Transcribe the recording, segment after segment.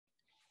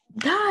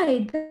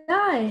Die,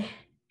 die.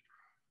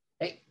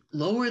 Hey,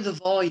 lower the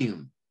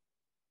volume.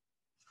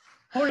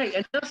 Jorge,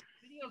 enough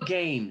video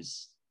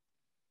games.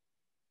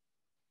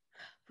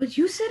 But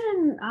you said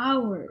an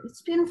hour.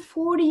 It's been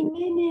 40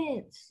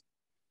 minutes.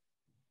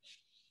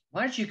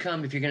 Why don't you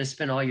come if you're going to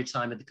spend all your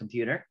time at the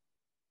computer?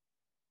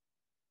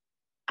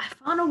 I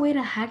found a way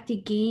to hack the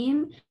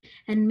game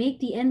and make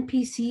the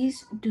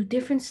NPCs do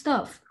different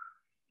stuff.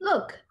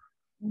 Look,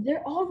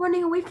 they're all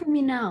running away from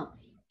me now,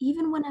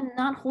 even when I'm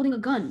not holding a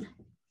gun.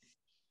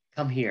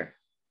 Come here.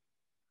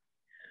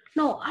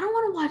 No, I don't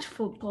want to watch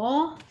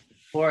football,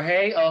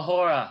 Jorge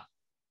Ahora.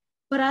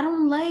 but I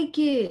don't like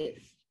it.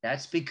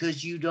 That's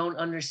because you don't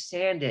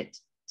understand it.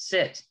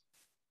 Sit.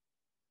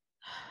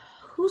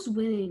 Who's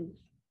winning?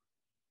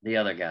 The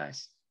other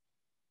guys.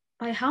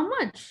 By how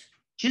much?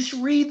 Just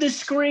read the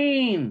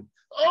screen.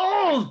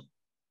 Oh,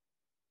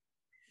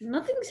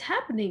 Nothing's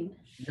happening.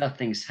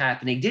 nothing's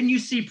happening. Didn't you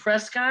see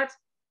Prescott?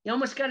 He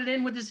almost got it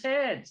in with his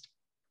head.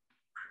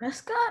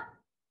 Prescott?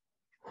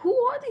 Who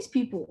are these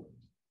people?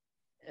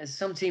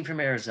 Some team from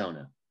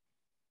Arizona.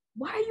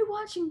 Why are you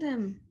watching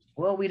them?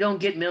 Well, we don't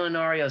get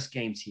Millenarios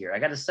games here. I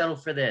got to settle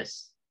for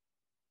this.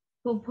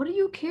 But what do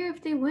you care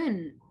if they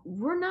win?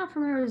 We're not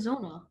from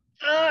Arizona.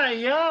 Ah,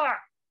 yeah.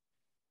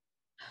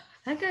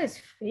 That guy's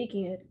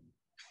faking it.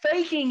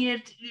 Faking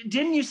it.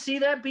 Didn't you see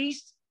that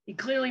beast? He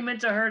clearly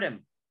meant to hurt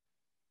him.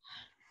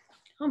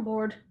 I'm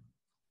bored.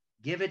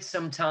 Give it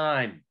some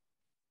time.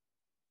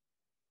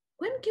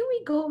 When can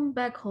we go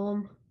back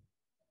home?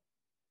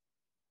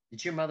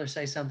 Did your mother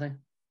say something?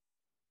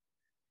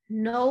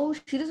 No,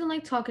 she doesn't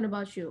like talking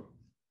about you.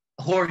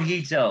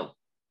 Jorgito,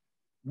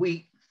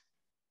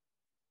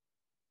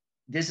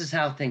 this is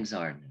how things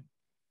are.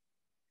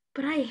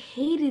 But I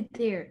hate it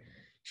there.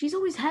 She's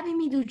always having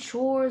me do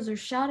chores or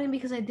shouting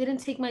because I didn't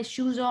take my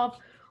shoes off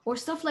or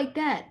stuff like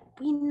that.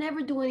 We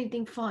never do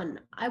anything fun.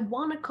 I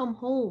want to come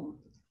home.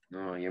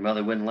 Oh, your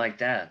mother wouldn't like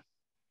that.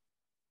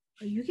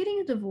 Are you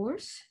getting a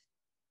divorce?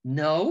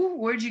 No?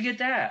 Where'd you get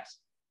that?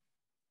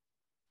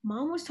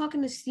 Mom was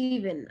talking to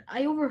Steven.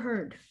 I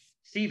overheard.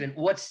 Steven,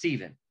 what's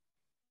Steven?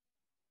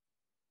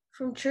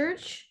 From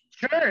church?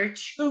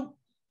 Church? Who?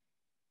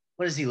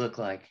 What does he look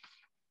like?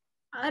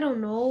 I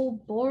don't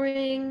know.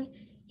 Boring.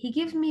 He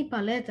gives me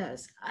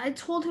paletas. I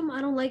told him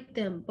I don't like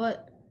them,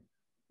 but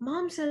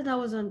Mom said I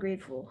was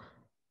ungrateful.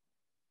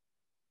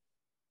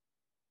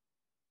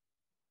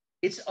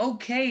 It's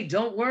okay.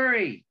 Don't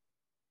worry.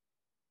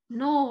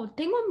 No,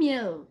 tengo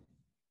miedo.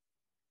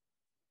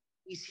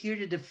 He's here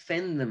to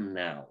defend them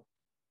now.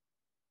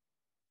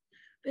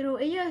 Pero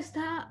ella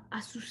está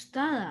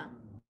asustada.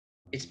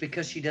 It's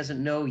because she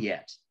doesn't know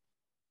yet.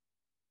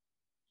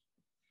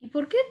 ¿Y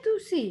por qué tú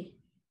sí?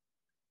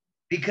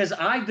 Because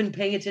I've been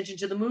paying attention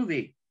to the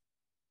movie.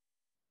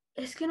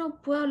 Es que no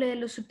puedo leer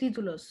los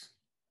subtítulos.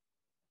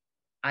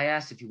 I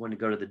asked if you wanted to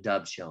go to the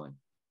dub showing.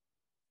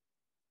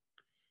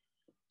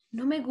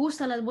 No me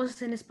gustan las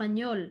voces en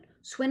español.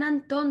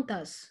 Suenan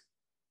tontas.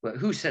 Well,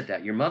 who said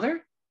that? Your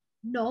mother?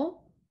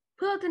 No,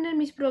 puedo tener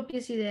mis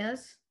propias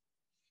ideas.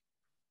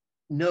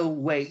 No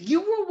way. You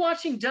were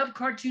watching dub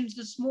cartoons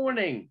this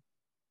morning.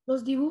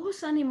 Los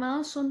dibujos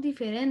animados son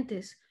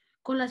diferentes.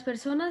 Con las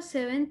personas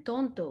se ven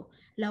tonto.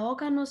 La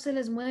boca no se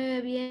les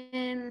mueve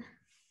bien.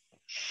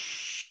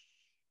 Shh.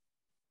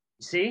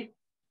 See?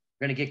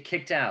 You're going to get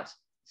kicked out.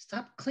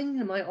 Stop clinging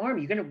to my arm.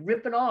 You're going to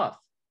rip it off.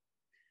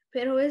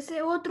 Pero ese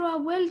otro ha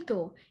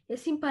vuelto.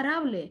 Es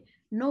imparable.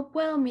 No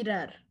puedo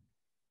mirar.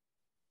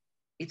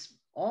 It's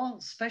all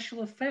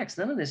special effects.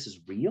 None of this is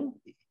real.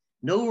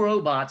 No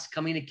robots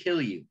coming to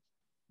kill you.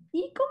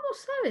 ¿Y cómo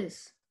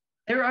sabes?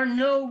 There are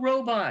no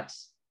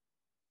robots.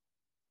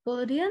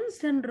 Podrían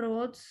ser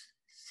robots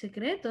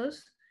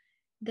secretos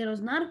de los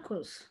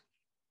narcos.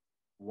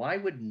 Why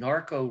would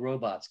narco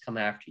robots come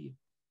after you?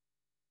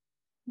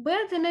 Voy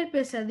a tener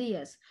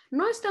pesadillas.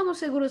 No estamos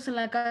seguros en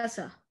la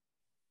casa.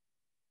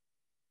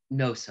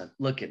 No, son,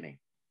 look at me.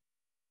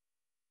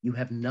 You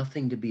have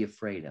nothing to be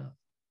afraid of.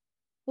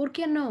 ¿Por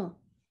qué no?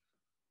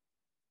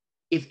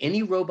 If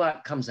any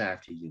robot comes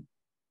after you,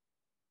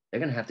 they're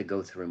going to have to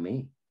go through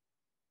me.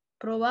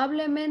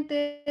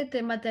 Probablemente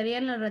te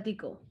matarían al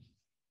ratico.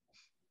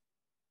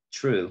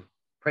 True.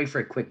 Pray for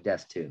a quick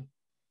death, too.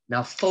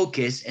 Now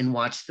focus and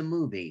watch the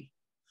movie.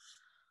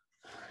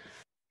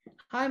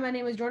 Hi, my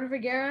name is Jordan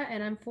Vergara,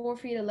 and I'm 4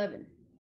 feet 11.